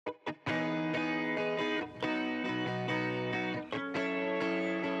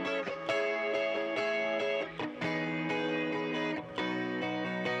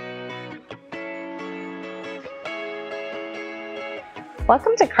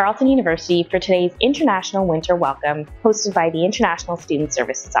Welcome to Carleton University for today's International Winter Welcome, hosted by the International Student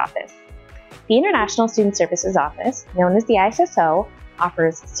Services Office. The International Student Services Office, known as the ISSO,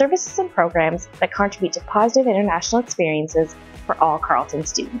 offers services and programs that contribute to positive international experiences for all Carleton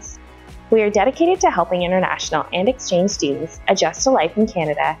students. We are dedicated to helping international and exchange students adjust to life in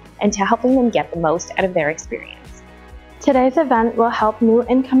Canada and to helping them get the most out of their experience. Today's event will help new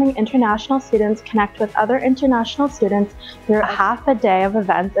incoming international students connect with other international students through half a day of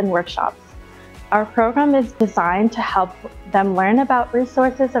events and workshops. Our program is designed to help them learn about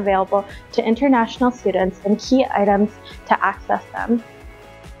resources available to international students and key items to access them,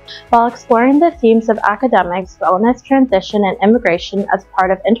 while exploring the themes of academics, wellness, transition, and immigration as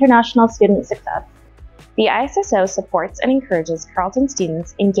part of international student success. The ISSO supports and encourages Carleton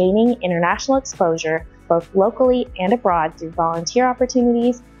students in gaining international exposure both locally and abroad through volunteer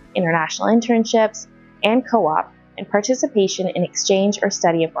opportunities, international internships, and co-op, and participation in exchange or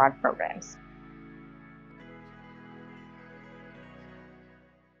study abroad programs.